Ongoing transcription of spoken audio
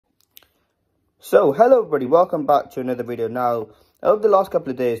So, hello everybody, welcome back to another video. Now, over the last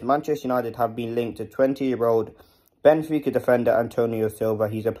couple of days, Manchester United have been linked to 20-year-old Benfica defender Antonio Silva.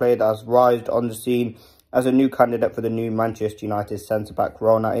 He's a player that has rised on the scene as a new candidate for the new Manchester United centre-back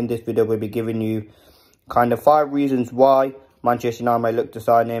role. Now, in this video, we'll be giving you kind of 5 reasons why Manchester United may look to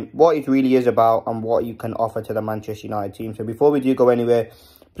sign him, what it really is about, and what you can offer to the Manchester United team. So, before we do go anywhere,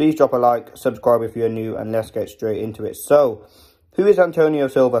 please drop a like, subscribe if you're new, and let's get straight into it. So, who is Antonio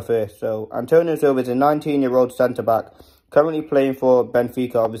Silva first? So, Antonio Silva is a 19-year-old centre-back, currently playing for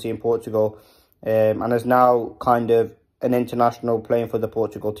Benfica, obviously in Portugal, and is now kind of an international playing for the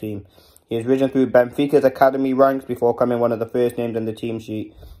Portugal team. He has risen through Benfica's academy ranks before coming one of the first names on the team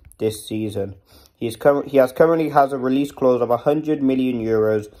sheet this season. He currently has a release clause of €100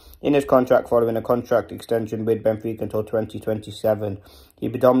 million in his contract following a contract extension with Benfica until 2027. He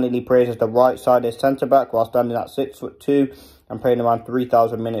predominantly plays as the right-sided centre-back while standing at 6'2" and playing around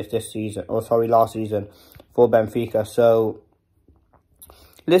 3,000 minutes last season for Benfica. So,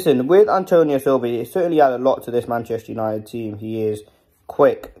 listen, with Antonio Silva, he certainly added a lot to this Manchester United team. He is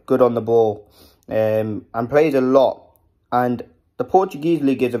quick, good on the ball, and plays a lot. And the Portuguese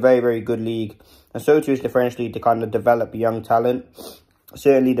league is a very, very good league. And so too is the French league to kind of develop young talent.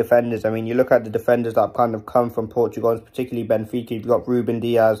 Certainly defenders. I mean, you look at the defenders that have kind of come from Portugal, particularly Benfica. You've got Ruben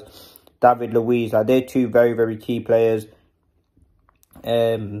Diaz, David Luiz. They're two very, very key players.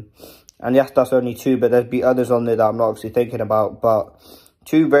 And yes, that's only two, but there'd be others on there that I'm not obviously thinking about. But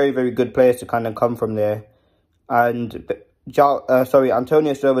two very, very good players to kind of come from there. And,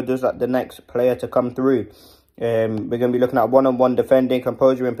 Antonio Silva does that the next player to come through. We're going to be looking at one-on-one defending,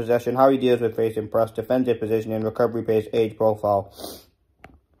 composure in possession, how he deals with facing press, defensive positioning, recovery pace, age profile,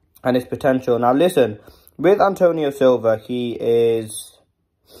 and his potential. Now, listen, with Antonio Silva, he is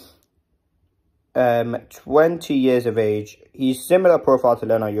 20 years of age. He's similar profile to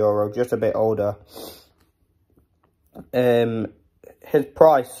Leno Euro, just a bit older. His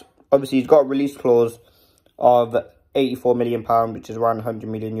price, obviously, he's got a release clause of £84 million, which is around €100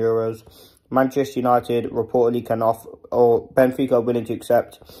 million. Manchester United reportedly can offer, or Benfica are willing to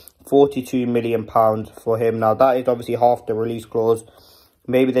accept £42 million for him. Now, that is obviously half the release clause.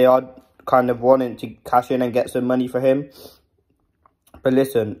 Maybe they are kind of wanting to cash in and get some money for him. But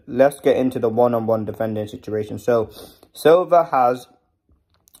listen, let's get into the one-on-one defending situation. So, Silva has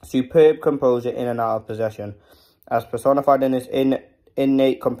superb composure in and out of possession, as personified in his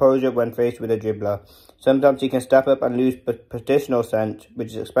innate composure when faced with a dribbler. Sometimes he can step up and lose positional sense, which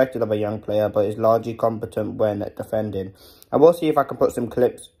is expected of a young player, but is largely competent when defending. And we'll see if I can put some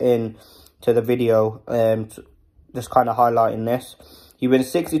clips in to the video, just kind of highlighting this. He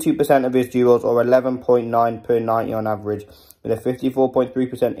wins 62% of his duels, or 11.9 per 90 on average, with a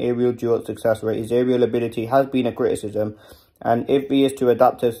 54.3% aerial duel success rate. His aerial ability has been a criticism, and if he is to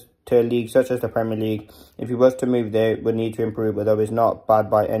adapt to a league such as the Premier League, if he was to move there, would need to improve, although it's not bad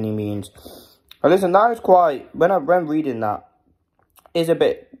by any means. But listen, that is quite, when reading that, is a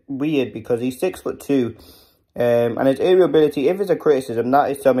bit weird because he's 6'2", and his aerial ability, if it's a criticism, that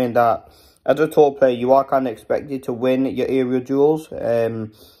is something that, as a tall player, you are kind of expected to win your aerial duels.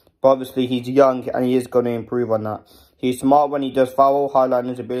 But obviously, he's young and he is going to improve on that. He's smart when he does foul, highlighting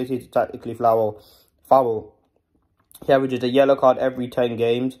his ability to tactically foul. He averages a yellow card every 10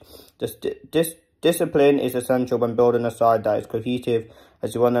 games. This discipline is essential when building a side that is cohesive,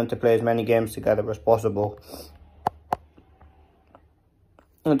 as you want them to play as many games together as possible.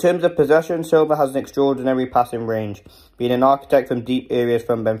 In terms of possession, Silva has an extraordinary passing range, being an architect from deep areas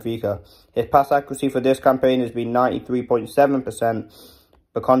from Benfica. His pass accuracy for this campaign has been 93.7%,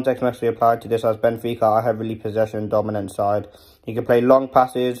 but context must be applied to this as Benfica are a heavily possession-dominant side. He can play long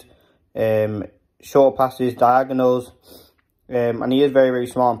passes, short passes, diagonals, and he is very, very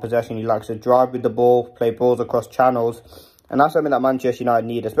smart in possession. He likes to drive with the ball, play balls across channels, and that's something that Manchester United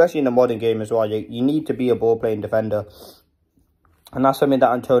need, especially in the modern game as well. You need to be a ball-playing defender, and that's something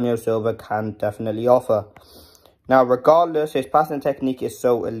that Antonio Silva can definitely offer. Now, regardless, his passing technique is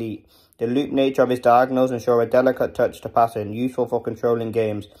so elite. The loop nature of his diagonals ensure a delicate touch to passing, useful for controlling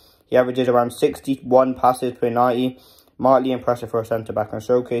games. He averages around 61 passes per 90, mildly impressive for a centre-back, and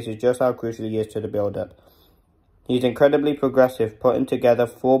showcases just how crucial he is to the build-up. He's incredibly progressive, putting together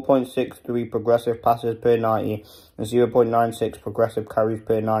 4.63 progressive passes per 90 and 0.96 progressive carries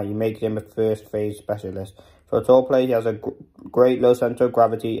per 90, making him a first-phase specialist. For a tall player, he has a great low centre of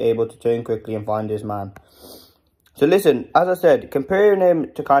gravity, able to turn quickly and find his man. So listen, as I said, comparing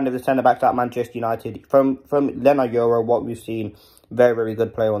him to kind of the centre-backs at Manchester United, from Leno Euro, what we've seen, very, very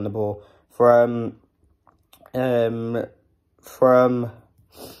good player on the ball. From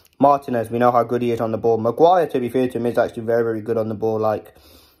Martinez, we know how good he is on the ball. Maguire, to be fair to him, is actually very, very good on the ball. Like,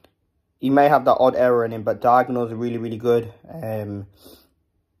 he may have that odd error in him, but diagonals are really, really good.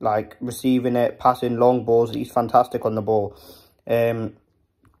 Like receiving it, passing long balls, he's fantastic on the ball.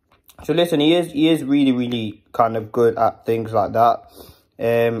 So listen, he is really, really kind of good at things like that.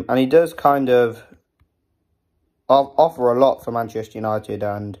 And he does kind of offer a lot for Manchester United.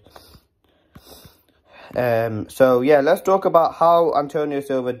 And so yeah, let's talk about how Antonio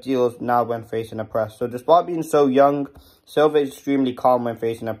Silva deals now when facing a press. So despite being so young, Silva is extremely calm when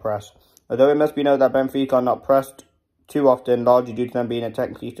facing a press. Although it must be noted that Benfica are not pressed too often, largely due to them being a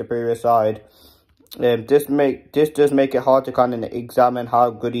technically superior side. This does make it hard to kind of examine how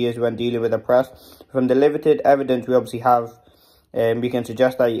good he is when dealing with a press. From the limited evidence we obviously have, we can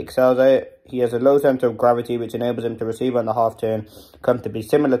suggest that he excels at it. He has a low centre of gravity, which enables him to receive on the half turn comfortably,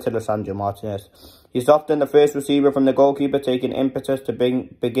 similar to Lisandro Martinez. He's often the first receiver from the goalkeeper, taking impetus to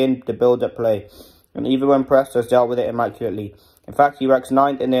begin the build-up play, and even when pressed, has dealt with it immaculately. In fact, he ranks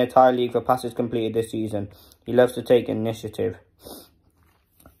 9th in the entire league for passes completed this season. He loves to take initiative.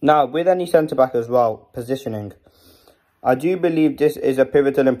 Now, with any centre-back as well, positioning. I do believe this is a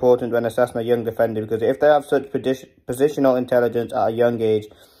pivotal important when assessing a young defender, because if they have such positional intelligence at a young age,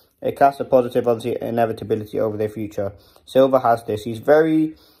 it casts a positive, obviously, inevitability over their future. Silva has this. He's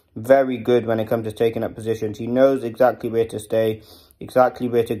very, very good when it comes to taking up positions. He knows exactly where to stay, exactly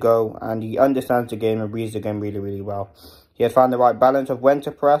where to go, and he understands the game and reads the game really, really well. He has found the right balance of when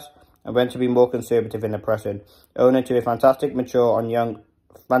to press and when to be more conservative in the pressing, owing to his fantastic mature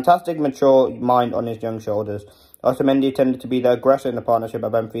mind on his young shoulders. Otamendi tended to be the aggressor in the partnership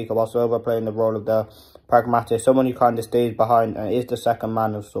at Benfica, while Silva playing the role of the pragmatist, someone who kind of stays behind and is the second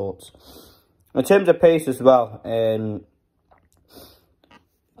man of sorts. In terms of pace as well,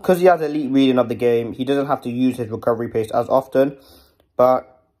 because he has elite reading of the game, he doesn't have to use his recovery pace as often,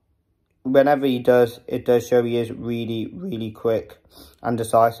 but whenever he does, it does show he is really, really quick and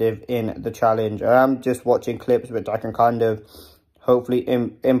decisive in the challenge. I am just watching clips which I can kind of hopefully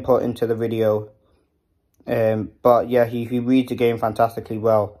input into the video. But yeah, he reads the game fantastically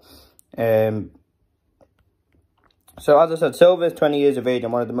well. So as I said, Silva is 20 years of age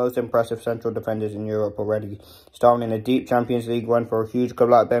and one of the most impressive central defenders in Europe already. Starring in a deep Champions League run for a huge club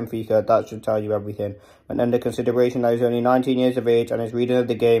like Benfica, that should tell you everything. When under consideration that he's only 19 years of age and his reading of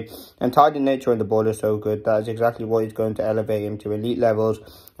the game and tidy nature on the ball is so good, that is exactly what is going to elevate him to elite levels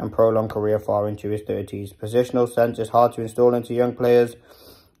and prolong career far into his 30s. Positional sense is hard to install into young players.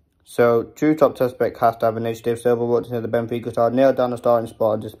 So, true top suspect has to have initiative. Silva walked into the Benfica side, nailed down a starting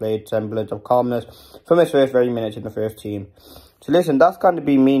spot and displayed semblance of calmness from his first very minutes in the first team. So listen, that's kind of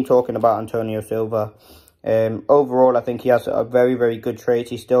been me talking about Antonio Silva. Overall, I think he has a very, very good traits.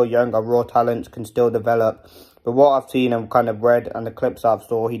 He's still young, our raw talents can still develop. But what I've seen and kind of read and the clips I've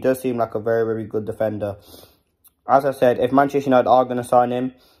saw, he does seem like a very, very good defender. As I said, if Manchester United are going to sign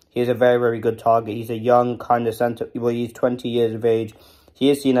him, he is a very, very good target. He's a young kind of centre, well, he's 20 years of age. He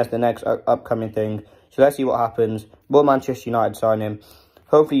is seen as the next upcoming thing. So let's see what happens. Will Manchester United sign him?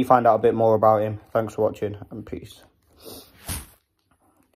 Hopefully you find out a bit more about him. Thanks for watching and peace.